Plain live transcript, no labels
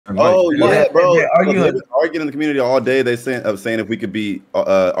Oh yeah, bro. They've been arguing in the community all day. They saying if we could be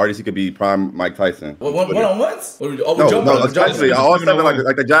RDC could be prime Mike Tyson. One on ones? No, especially all of a sudden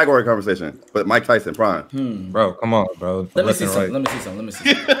like the Jaguar conversation, but Mike Tyson prime. Bro, come on, bro. Let me see something.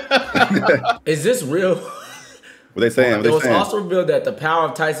 Is this real? What they saying? It was also revealed that the power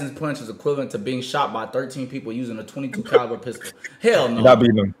of Tyson's punch is equivalent to being shot by 13 people using a 22 caliber pistol. Hell no. That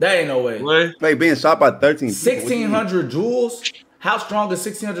beat them. That ain't no way. Like being shot by 13 1600 joules? How strong is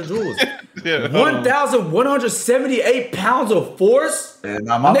 1600 joules? 1,178 pounds of force? Yeah,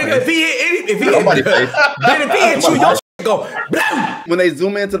 not my nigga, face. if he hit you, your shit go. Blah! When they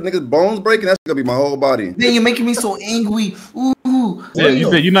zoom into the nigga's bones breaking, that's gonna be my whole body. Man, you're making me so angry. Ooh. Yeah,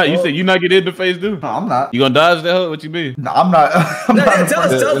 you said you not get hit in the face, dude. No, I'm not. You gonna dodge that? What you mean? No, I'm not. Tell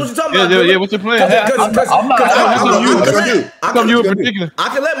us what you're talking about. Yeah, what's your plan? How come you in particular? I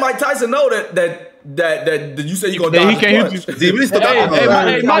can let Mike Tyson know that you said you gonna dodge. He can't hit you.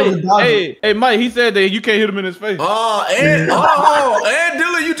 Hey, Mike. He said that you can't hit him in his face. And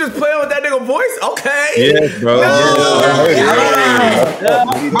Dylan, you just playing with that nigga voice? Okay. Yes, bro.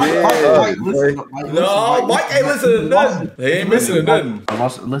 No, Mike ain't listening to nothing. He ain't listening to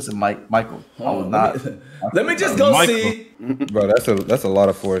nothing. Listen, Michael. I was not. Let me just go see. Bro, that's a lot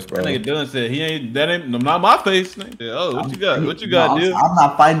of force, bro. That nigga Dylan said that ain't not my face. Oh, what you got? What you got, dude? I'm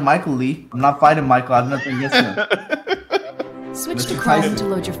not fighting Michael Lee. I'm not fighting Michael. I have nothing against him. Switch to Chrome to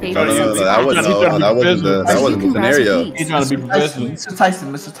load your favorite. No, that wasn't the scenario. He's trying to be professional.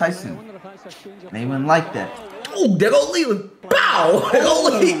 Mr. Tyson. They wouldn't like that. Oh, there go Leland. Bow. There go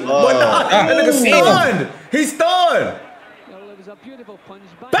Leland. That nigga stunned. He's stunned.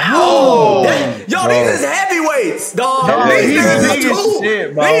 Bow! Yo, these is heavyweights, dog. These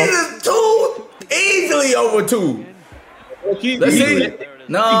is two easily over two. Let's see.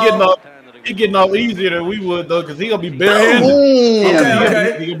 No. He getting off easier than we would though, cause he gonna be barehanded.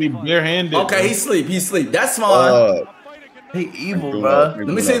 Okay. He gonna be barehanded. Okay, he sleep. That's fine. He evil, bro. Let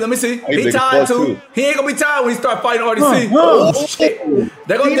me see. He tired too. He ain't gonna be tired when he start fighting RDC. Oh shit!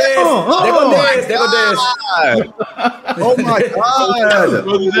 They gonna dance. Oh my god!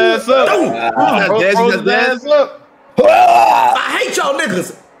 Throw his ass up. I hate y'all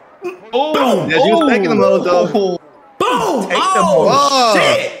niggas. Oh, yeah, you was taking them those though. Boom! Oh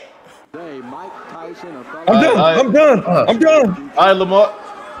shit! I'm done. All right, Lamar.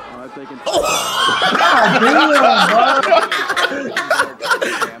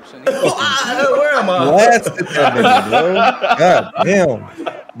 Where am I? Blasted that nigga, bro. God damn.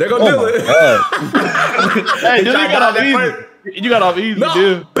 They're gonna do it. Hey, you got off easy. You got off easy,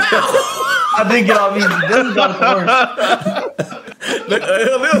 dude. Bow! I didn't get off easy. This got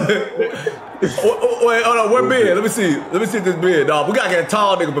Wait, hold on. Where Ben? Let me see this Ben, dog. We gotta get a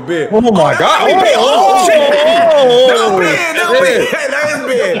tall nigga for Ben. Oh my god. Oh shit! That's Ben. That is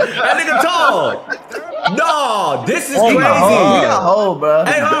Ben. That nigga tall. No, this is crazy. We got hold, bro.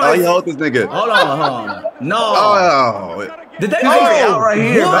 Hey, hold Oh, on. you hold this nigga. Hold on. No. Oh. Did they out right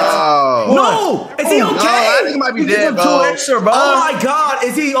here, what? Oh. No. Is he okay? No, that nigga might be dead, bro. 2 extra, bro. Oh my god,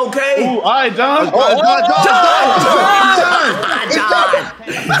 is he okay? Ooh, all right, John. John!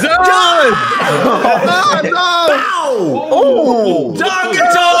 Oh! John,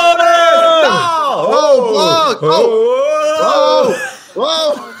 get your ass!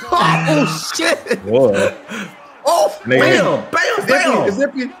 Oh shit! Oh, bam!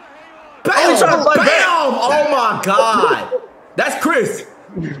 Zippy. Bam! Oh my god! That's Chris.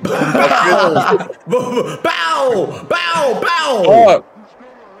 Bow!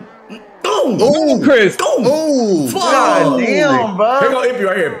 Oh, Chris. Oh, God damn, bro. Here go Ippy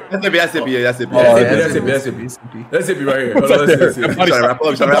right here. That's Ippy. That's Ippy right here. Hold on, let's see.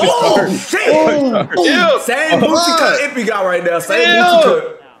 Oh shit! Same booty cut Ippy got right now. Same booty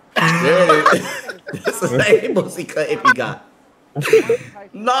cut. There it is. That's the same booty cut Ippy got.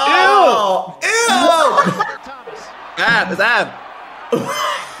 No! Ew! It's Ab.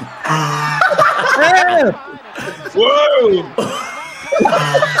 Whoa!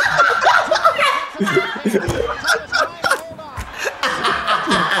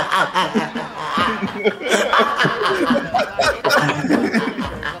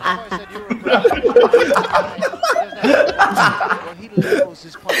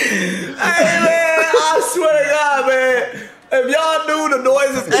 Hey man, I swear to God, man, if y'all knew the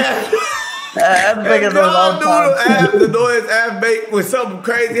noises the noise Ab make when something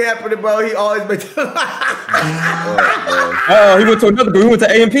crazy happening, bro, he always makes. Oh, he went to another group. He went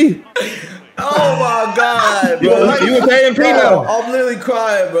to A&P. Oh my God, bro. You went to A&P now. I'm literally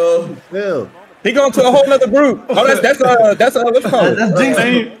crying, bro. Phil. He going to a whole other group. Oh, that's what's called. The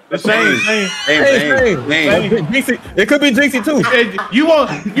same. Jinxie. It could be Jinxie too. You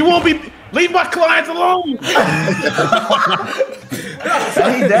won't be. Leave my clients alone.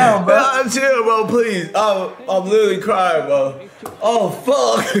 Stay down, bro. Chill, bro, please. I'm literally crying, bro. Oh,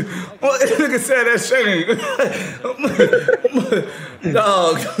 fuck. What this nigga said that shit.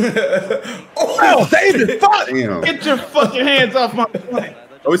 Dog. Oh, David, fuck. Damn. Get your fucking hands off my client.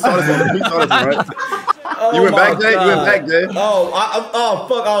 Oh, we saw this one, right? You went back, Jay? You went back, Jay? Oh,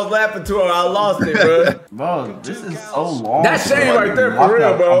 fuck, I was laughing to her. I lost it, bro. Bro, this is so long. That's shame right there for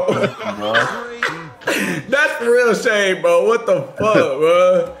real, bro. That's for real shame, bro. What the fuck,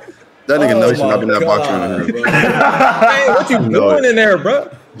 bro? That nigga knows should not be that boxer in here. Hey, what you doing in there, bro?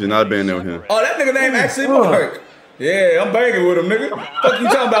 Should not be in there with him. Oh, that nigga name actually Mark. Yeah, I'm banging with him, nigga. Fuck you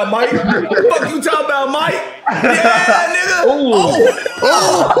talking about, Mike? Fuck you talking about, Mike? Yeah, nigga. Oh,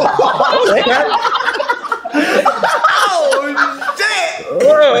 shit.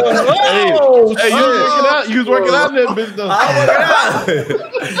 Hey, you was working out in that bitch, though. I was working out.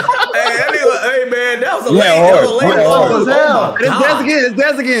 Hey, man, that was a late It's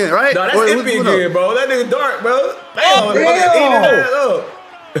Dez again, right? No, that's Ippy again, bro. That nigga dark, bro.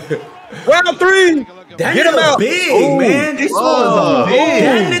 Round 3. That Get him nigga out. big, man. This one's big.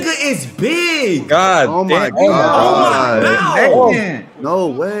 That nigga is big. God. Oh my damn. God. Oh, No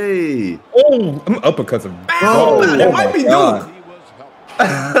way. Oh, I'm uppercuts him. That might be Duke.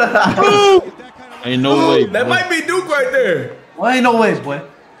 Ain't no way. That might be Duke right there. Well, ain't no way, boy.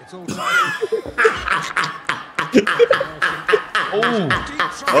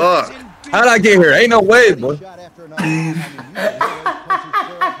 How'd I get here? Ain't no way, boy.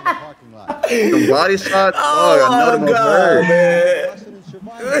 The body shot. Oh my God, man.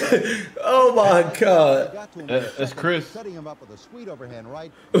 Oh my God. That's Chris. Setting him up with a sweet overhand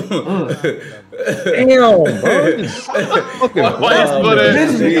right. Damn, bro.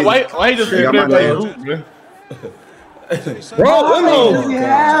 Why he just got my name. Bro,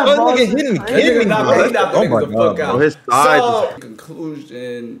 Yeah, oh, bro. nigga hitting the kidney, bro. Oh my God, bro. His thighs. So,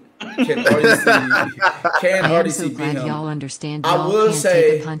 conclusion, can I am already so see beat glad him. y'all understand I y'all will can't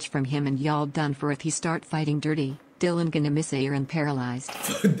say- take a punch from him and y'all done for if he start fighting dirty. Dylan gonna miss air and paralyzed.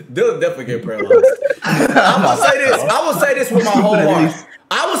 Dylan definitely get paralyzed. I will say this with my whole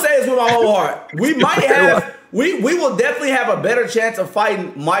heart. We might have, we will definitely have a better chance of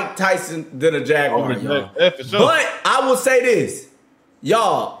fighting Mike Tyson than a Jaguar, y'all. Yeah, for sure. But I will say this,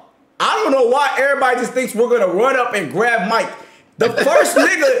 y'all. I don't know why everybody just thinks we're gonna run up and grab Mike. The first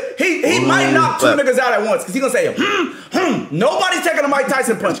nigga, he might knock 2 niggas out at once because he's gonna say, Nobody's taking a Mike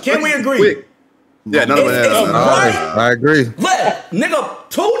Tyson punch. Can we agree? Quick. Yeah, none of It's that. right. I agree. Look, nigga,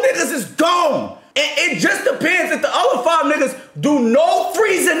 2 niggas is gone. And it just depends if the other 5 niggas do no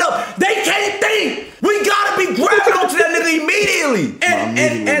freezing up. They can't think. We gotta be grabbing onto that nigga immediately.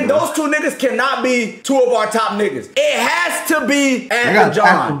 And those 2 niggas cannot be 2 of our top niggas. It has to be App and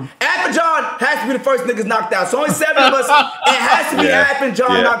John. App and John has to be the first niggas knocked out. So only 7 of us. It has to be App and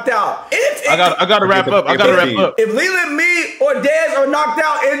John knocked out. I gotta wrap up. If Leland, me, or Dez are knocked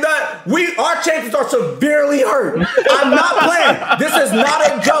out, our chances are severely hurt. I'm not playing. This is not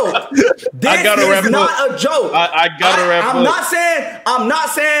a joke. This is not a joke. I gotta wrap up. I'm not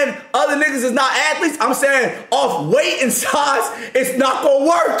saying other niggas is not athletes. I'm saying off weight and size, it's not gonna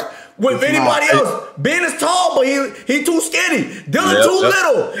work with anybody else. Ben is tall, but he too skinny. Dylan too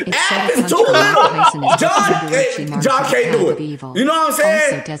little. App is too little. John can't do it. You know what I'm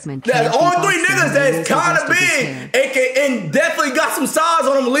saying? There's only 3 niggas that's kind of big and definitely got some size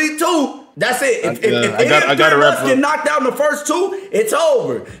on them elite too. That's it. If any of the 3 of us get knocked out in the first 2, it's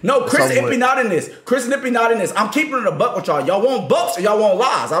over. No, Chris and Ippy not in this. I'm keeping it a buck with y'all. Y'all want bucks or y'all want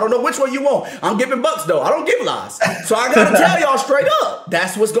lies? I don't know which one you want. I'm giving bucks though. I don't give lies. So I gotta tell y'all straight up.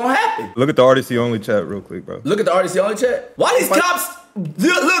 That's what's gonna happen. Look at the RDC only chat real quick, bro. Look at the RDC only chat. Why these cops?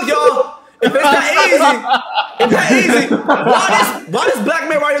 Look, y'all. If it's that easy, why this black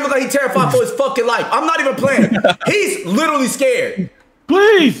man right here look like he's terrified for his fucking life? I'm not even playing. He's literally scared.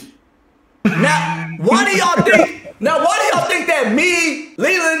 Please. Now, why do y'all think that me,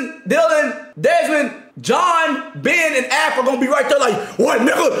 Leland, Dylan, Desmond, John, Ben, and Af are gonna be right there like, what,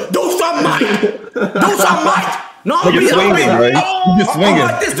 nigga? Do something, Mike. Do something, Mike. No, I'm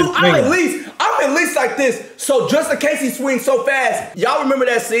like this too. I'm at least like this. So just in case he swings so fast, y'all remember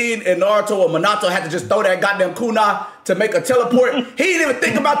that scene in Naruto where Minato had to just throw that goddamn kunai to make a teleport? He didn't even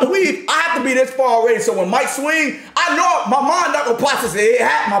think about the weave. I have to be this far already. So when Mike swing, I know my mind not gonna process it.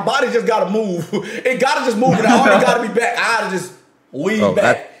 My body just gotta move. It gotta just move, and I already gotta be back. I gotta just weave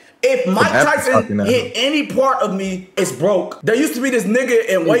back. If Mike Tyson hit any part of me, it's broke. There used to be this nigga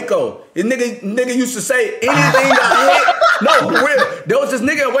in Waco. This nigga used to say anything got hit. No, for real. There was this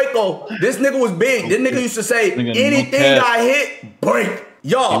nigga in Waco. This nigga was big. This nigga used to say anything got hit, break.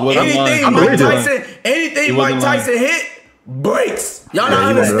 Y'all, anything Mike Tyson hit, breaks. Y'all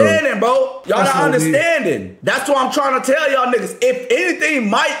not understanding, bro. Y'all not understanding. That's what I'm trying to tell y'all niggas. If anything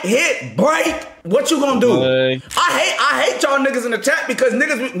might hit, break. What you gonna do? I hate y'all niggas in the chat because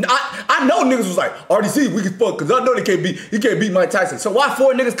niggas, I know niggas was like, RDC, we can fuck, because I know he can't beat Mike Tyson. So why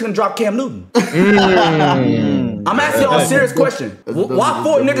 4 niggas couldn't drop Cam Newton? I'm asking y'all a serious question. Why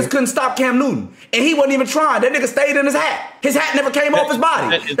 4 niggas couldn't stop Cam Newton? And he wasn't even trying. That nigga stayed in his hat. His hat never came off his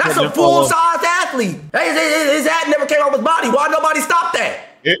body. That's a full-size athlete. His hat never came off his body. Why nobody stopped that?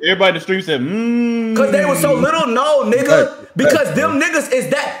 Everybody in the street said, Cause they were so little, no, nigga. Because them niggas is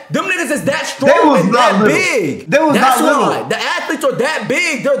that strong and that big. That's why. The athletes are that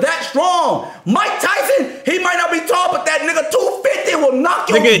big, they're that strong. Mike Tyson, he might not be tall, but that nigga 250 will knock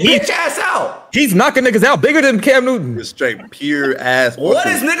your bitch ass out. He's knocking niggas out bigger than Cam Newton. Just straight pure ass. What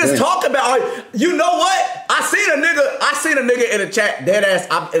is niggas talking about? You know what? I seen a nigga in the chat, dead ass,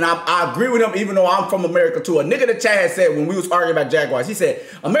 and I agree with him, even though I'm from America too. A nigga in the chat had said when we was arguing about Jaguars, he said,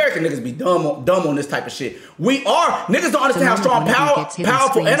 American niggas be dumb on this type of shit. We are. Niggas don't understand how strong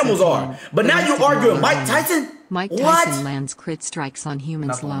powerful animals are. But now you arguing Mike Tyson? Mike Tyson lands crit strikes on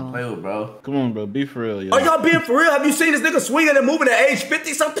humans low. Bro. come on, bro. Be for real, yo. Are y'all being for real? Have you seen this nigga swinging and moving at age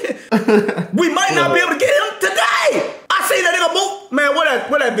 50 something? We might not be able to get him today. I seen that nigga move. Man,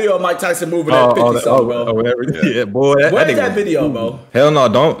 where that video of Mike Tyson moving at 50 something, bro? Yeah, boy. Where's that video, bro? Hell no,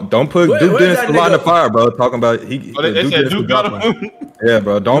 don't put Duke Dennis in the fire, bro. Talking about Duke got him. Yeah,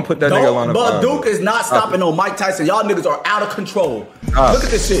 bro. Don't put that nigga on the fire. But Duke is not stopping on Mike Tyson. Y'all niggas are out of control. Look at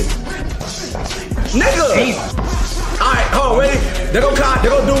this shit. Nigga. Alright, hold on, ready? They're gonna Kai,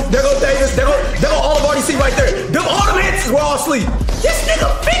 they're gonna Duke, they're gonna Davis, they're gonna all of RDC right there. Them all them hits is all asleep. This nigga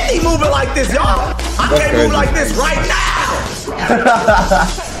 50 moving like this, y'all. I can't move like this right now.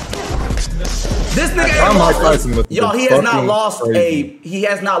 This nigga ain't lost. Y'all, he has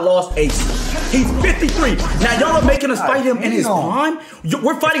not lost a he's 53. Now y'all are making us fight him in his prime?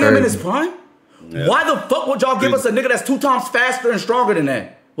 We're fighting him in his prime? Yeah. Why the fuck would y'all give us a nigga that's 2 times faster and stronger than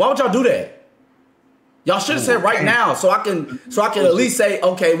that? Why would y'all do that? Y'all should have said right now, so I can at least say,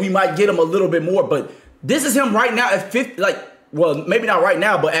 okay, we might get him a little bit more. But this is him right now at 50, like, well, maybe not right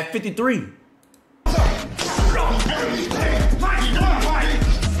now, but at 53.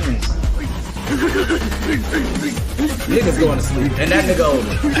 Niggas going to sleep, and that nigga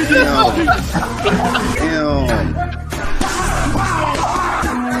over. Damn.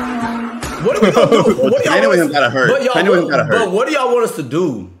 What are we gonna do? What do y'all want us to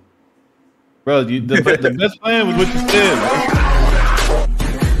do? Bro, the best plan was what you said, bro.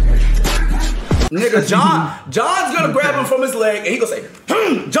 Nigga, John's gonna grab him from his leg and he gonna say,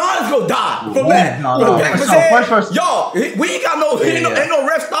 John's gonna die from that. Y'all, we ain't got ain't no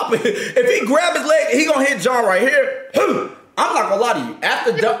ref stopping. If he grab his leg, he gonna hit John right here. I'm not gonna lie to you.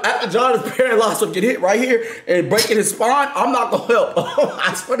 After John is paralyzed or get hit right here and breaking his spine, I'm not gonna help.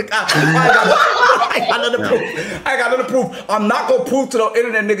 I swear to God, I ain't got nothing to prove. I ain't got nothing to prove. I'm not gonna prove to the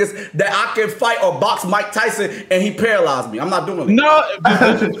internet niggas that I can fight or box Mike Tyson and he paralyzed me. I'm not doing it. No,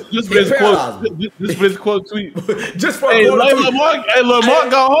 just for his quote tweet. Just for Lil Mark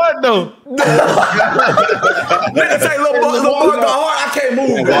got hard though. Nigga say Lil Mark got hard. I can't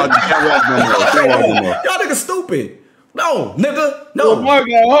move. Y'all niggas stupid. No, nigga. No. Lil Mark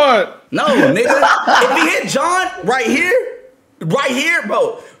got hard. No, nigga. If he hit John right here,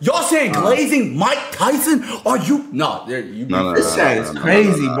 bro. Y'all saying glazing Mike Tyson? Are you? No, this chat is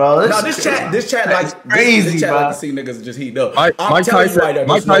crazy, bro. No, this chat like crazy, this chat bro. like to see niggas just heat up. Mike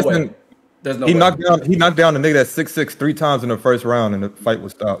Tyson. There's no he knocked down a nigga that's 6'6" 3 times in the first round, and the fight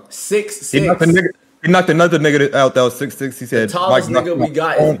was stopped. 6'6". He knocked another nigga out that was 6'6". He said, the tallest nigga we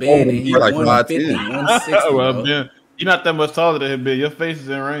got is Ben, and he's like 150, 160. Well, Ben, you're not that much taller than him, Ben. Your face is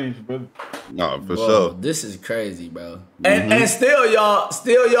in range, bro. No, for sure. This is crazy, bro. And still, y'all,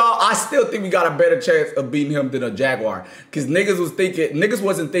 I still think we got a better chance of beating him than a Jaguar. Cause niggas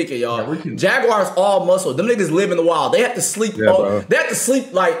wasn't thinking, y'all. Jaguars all muscle. Them niggas live in the wild. They have to sleep. They have to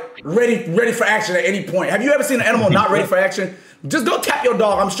sleep like ready for action at any point. Have you ever seen an animal not ready for action? Just go tap your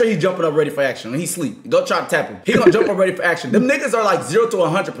dog. I'm sure he's jumping up ready for action. When he sleep, go try to tap him. He gonna jump up ready for action. Them niggas are like 0 to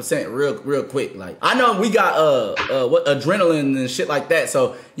 100% real quick. Like I know we got what adrenaline and shit like that.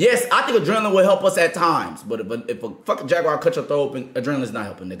 So yes, I think adrenaline will help us at times. But if a fucking Jaguar cut your throat open, adrenaline's not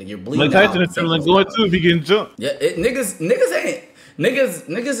helping, nigga. You're bleeding. Mike Tyson is adrenaline going too if he getting jumped. Yeah, niggas ain't.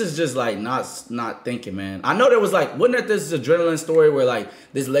 Niggas is just like not thinking, man. I know there was like, wasn't there this adrenaline story where like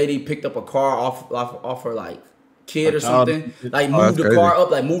this lady picked up a car off her like kid or something, like moved the car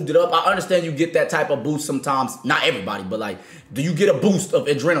up, like moved it up. I understand you get that type of boost sometimes, not everybody, but like, do you get a boost of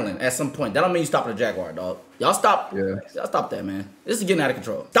adrenaline at some point? That don't mean you stop at a Jaguar, dog. Y'all stop. Yeah. Y'all stop that, man. This is getting out of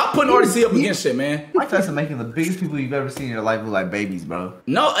control. Stop putting RDC up against shit, man. Mike Tyson making the biggest people you've ever seen in your life look like babies, bro.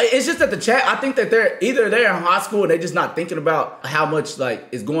 No, it's just that the chat, I think that they're in high school and they're just not thinking about how much like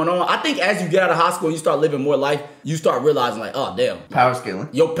is going on. I think as you get out of high school and you start living more life, you start realizing like, oh damn. Power scaling.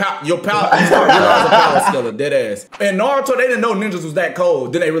 Your power, you start realizing power scaling, dead ass. And Naruto, they didn't know ninjas was that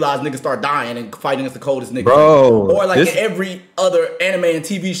cold. Then they realized niggas start dying and fighting against the coldest niggas. Bro. Or like in every other anime and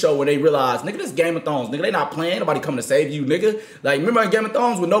TV show where they realize, nigga, this Game of Thrones, nigga, they not playing, nobody coming to save you, nigga. Like, remember in Game of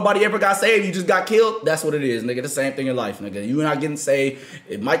Thrones when nobody ever got saved, you just got killed? That's what it is, nigga. The same thing in life, nigga. You not getting saved.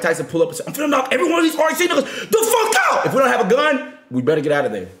 If Mike Tyson pull up and say, I'm finna knock every one of these RC niggas the fuck out. If we don't have a gun, we better get out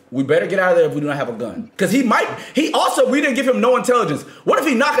of there. We better get out of there if we don't have a gun. Cause we didn't give him no intelligence. What if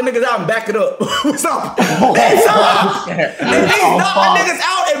he knocking niggas out and back it up? What's up? If he's knocking niggas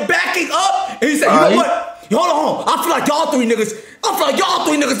out and backing up, and he said, you know what? Hold on, I feel like y'all three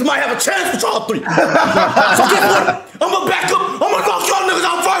niggas might have a chance with y'all three. So guess what? I'm gonna back up. I'm gonna knock y'all niggas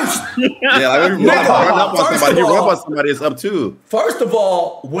out first. Yeah, like if you run up on somebody, he run up on somebody, it's up too. First of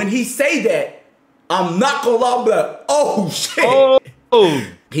all, when he say that, I'm not gonna lie, but oh shit. Oh.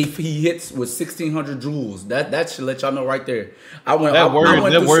 He hits with 1,600 joules. That should let y'all know right there. I went to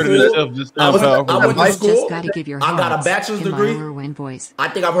school. I got a bachelor's degree. I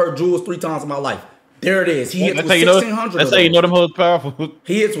think I've heard joules 3 times in my life. There it is. He hits with 1,600. That's how you know them hoes powerful.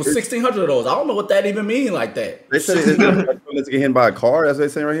 He hits with 1,600 of those. I don't know what that even means like that. They said it's get hit by a car. That's what they're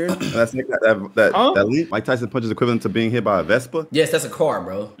saying right here. That's that leap. Mike Tyson punch is equivalent to being hit by a Vespa. Yes, that's a car,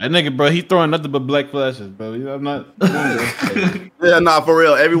 bro. That nigga, bro, he throwing nothing but black flashes, bro. I'm not. Yeah, nah, for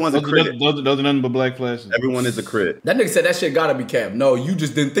real. Everyone's a crit. Those are nothing but black flashes. Everyone is a crit. That nigga said that shit gotta be cap. No, you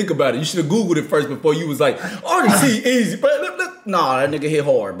just didn't think about it. You should have Googled it first before you was like, RDC easy. But nah, that nigga hit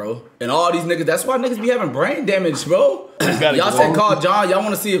hard, bro. And all these niggas, that's why niggas be having brain damage, bro. Y'all said call John. Y'all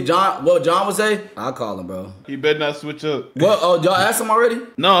want to see if John would say? I'll call him, bro. He better not switch up. What? Oh, y'all asked him already?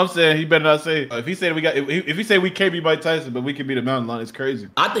 No, I'm saying he better not say. If he said if he said we can't be Mike Tyson, but we can be the mountain lion, it's crazy.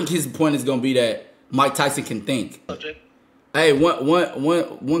 I think his point is gonna be that Mike Tyson can think. Okay. Hey,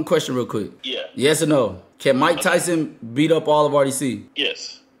 one question real quick. Yeah. Yes or no? Can Mike Tyson beat up all of RDC?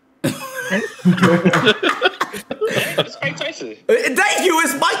 Yes. It's Mike Tyson. Thank you.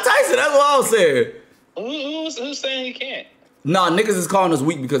 It's Mike Tyson. That's what I was saying. Who's saying he can't? Nah, niggas is calling us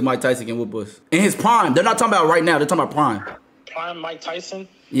weak because Mike Tyson can whoop us. In his prime. They're not talking about right now. They're talking about prime. Prime Mike Tyson?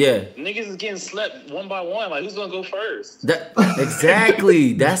 Yeah. Niggas is getting slept one by one. Like, who's gonna go first?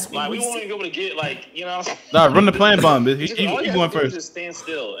 Exactly. That's what we won't even be able to get, like, you know. Nah, run the plan bomb, bitch. He going first. Just stand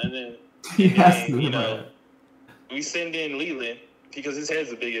still, and then, you know, we send in Leland because his head's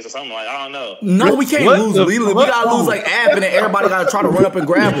the biggest or something. Like, I don't know. No, we can't lose Leland. We gotta lose like Ab, and then everybody gotta try to run up and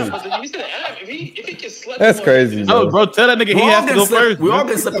grab him. You said Ab. If he gets slept, that's crazy. No, bro, tell that nigga he has to go first. We all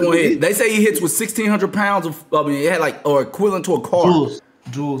get slept on hit. They say he hits with 1,600 pounds of. I mean, it had like or equivalent to a car.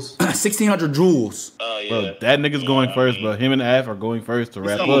 Joules. 1,600 joules. Yeah. Bro, that nigga's going first, bro. Him and Af are going first to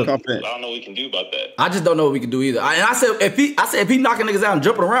wrap up. I don't know what we can do about that. I just don't know what we can do either. I said if he knocking niggas out and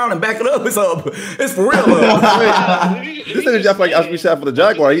jumping around and backing up, it's up. It's for real. This is just like we shot for the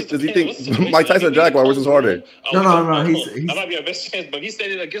Jaguar. Does he think Mike Tyson Jaguar, which is harder? No. That might be our best chance, but he said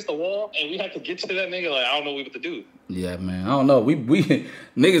it against the wall, and we have to get to that nigga. Like, I don't know what to do. Yeah, man. I don't know. We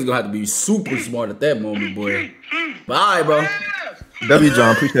niggas gonna have to be super smart at that moment, boy. But all right, bro. W.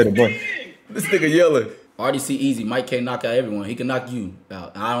 John, appreciate it, boy. This nigga yelling. RDC easy. Mike can't knock out everyone. He can knock you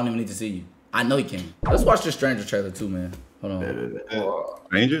out. I don't even need to see you. I know he can. Let's watch the Stranger trailer too, man. Hold on.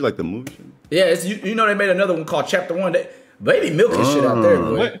 Strangers, like the movie? Yeah, it's you know they made another one called Chapter 1. Baby milking shit out there,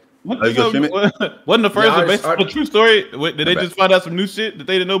 boy. Wasn't the first one based on a true story? Did they just find out some new shit that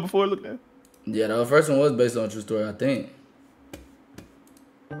they didn't know before? Look at. Yeah, the first one was based on a true story, I think.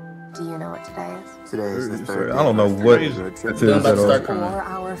 Do you know what today is? Today is the third. I don't know what it is at all. For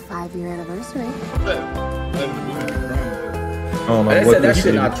our 5-year anniversary. I don't know They what said that this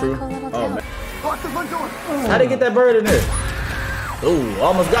shit is. not true. Oh man. How'd they get that bird in there? Ooh,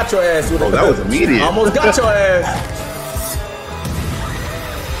 almost got your ass with it. Oh, that was immediate. Almost got your ass.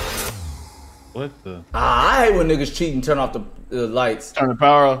 What the? I hate when niggas cheat and turn off the lights. Turn the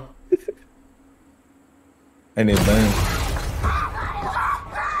power off. And it bang.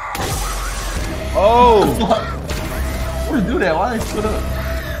 Oh! Why do that? Why they split up?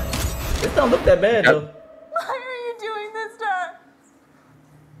 It don't look that bad though. Why are you doing this to us?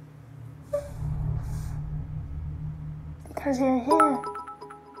 I think Because you're here.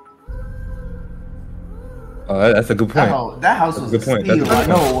 Oh, that's a good point. That house was a good point.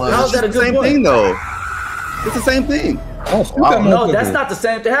 How's that a good same point? thing though? It's the same thing. No, that's not the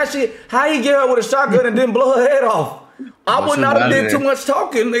same thing. How he get her with a shotgun and didn't blow her head off? I would not have did too much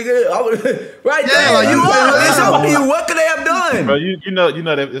talking, nigga. Right there, like what could they have done? Bro, you know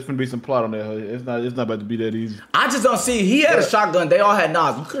that it's gonna be some plot on that. It's not about to be that easy. I just don't see. He had a shotgun. They all had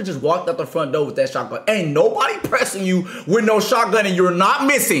knives. You could have just walked out the front door with that shotgun. Ain't nobody pressing you with no shotgun, and you're not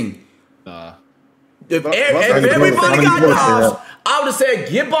missing. Nah. If everybody got knives, I would have said,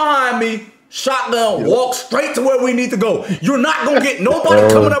 "Get behind me." Shotgun, walk straight to where we need to go. You're not gonna get nobody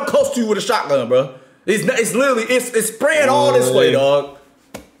coming up close to you with a shotgun, bro. It's literally it's spread all this way, dog.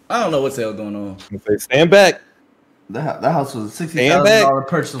 I don't know what's the hell going on. Stand back. That house was a $60,000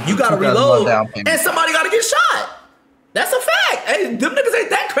 purchase. You gotta reload, and somebody gotta get shot. That's a fact. Hey, them niggas ain't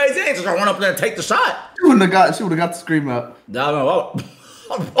that crazy. They ain't just gonna run up there and take the shot. She would have got the scream up.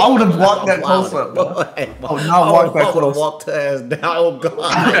 I would have walked that close up. I would not walk that close. I would have walked her ass down. Oh God.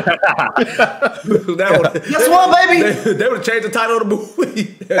 Guess what, baby? They would have changed the title of the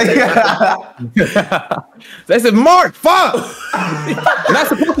movie. They said, "Mark, fuck." You're not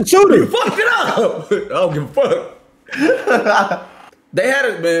supposed to shoot him. Fuck it up. I don't give a fuck. They had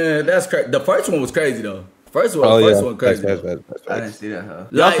it, man. That's crazy. The first one was crazy though. First one crazy. I didn't see that, huh?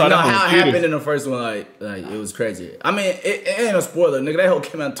 Like, how it happened in the first one, like it was crazy. I mean, it ain't a spoiler, nigga. That whole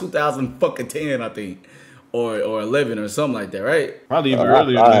came out in 2010, I think, or 11 or something like that, right? Probably even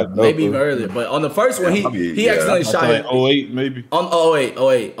earlier. Maybe even earlier. But on the first one, he accidentally shot him. 08 maybe. On 08.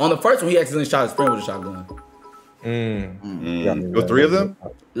 On the first one, he accidentally shot his friend with a shotgun. There were 3 of them?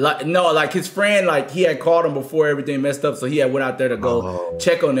 Like his friend, like he had called him before everything messed up, so he had went out there to go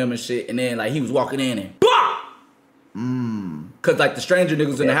check on them and shit, and then like he was walking in and cause like the stranger niggas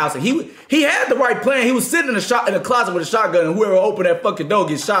was in the house, and he had the right plan. He was sitting in the closet with a shotgun, and whoever opened that fucking door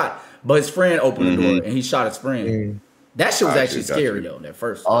gets shot. But his friend opened the door and he shot his friend. That shit was actually scary though. That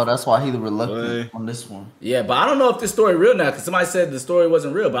first. Oh, that's why he was reluctant on this one. Yeah, but I don't know if this story real now, because somebody said the story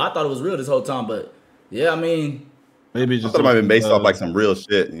wasn't real, but I thought it was real this whole time. But yeah, I mean. Maybe I thought it might have been based off like some real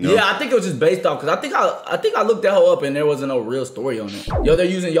shit, you know? Yeah, I think it was just based off, because I think I looked that whole up and there wasn't no real story on it. Yo, they're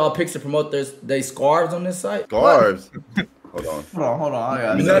using y'all pics to promote their scarves on this site. Scarves. Hold on. I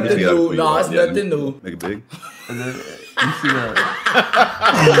got nothing new. No, it's nothing new. Make it big. You see that?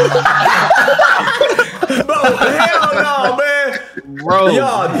 Bro, hell no, man. Bro,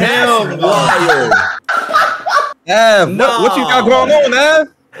 y'all, that's wild. What you got going on, man?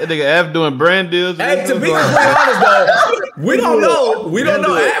 That nigga Av doing brand deals. Hey, to be completely honest though, we don't know. We don't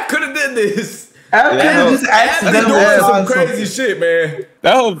know. Av could have did this. Av just accidentally doing some crazy shit, man.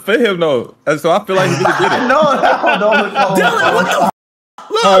 That whole fit him though, and so I feel like he did it. No. Dylan, what the?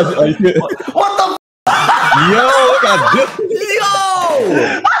 Look. What the? Yo, look at this. Yo.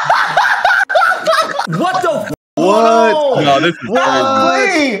 What the? What? No, this is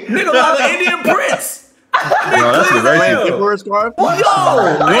crazy. Nigga, like an Indian prince. No, that's a racist. You wear a scarf? Yo,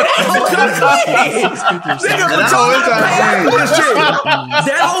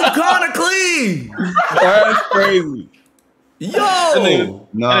 that whole kind of clean. That's crazy. Yo,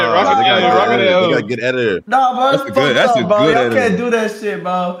 No, Hey, they got a good editor. Nah, bro, That's a good. That's a bro. good. Y'all can't do that shit,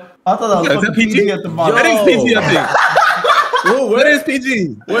 bro. I thought that was fucking PG at the bottom. That is PG, I think. where is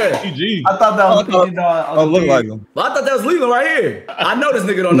PG? Where? PG. I thought that was PG. Oh, look like him. But I thought that was Leland right here. I know this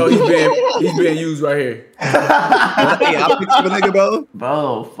nigga don't know he's being used right here. Hey, I'll pick up a nigga,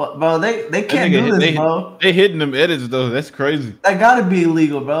 bro. Bro, they can't do this, bro. They hitting them edits though. That's crazy. That gotta be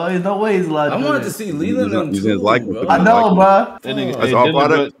illegal, bro. There's no way he's allowed to do wanted that. to see Leland on Using his likeness. bro. I know, bro. That nigga, That's all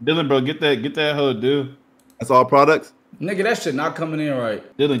products? Dylan, bro, get that hoe, dude. That's all products? Nigga, that shit not coming in right.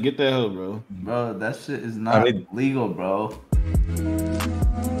 Dylan, get that hoe, bro. Bro, that shit is not legal, bro.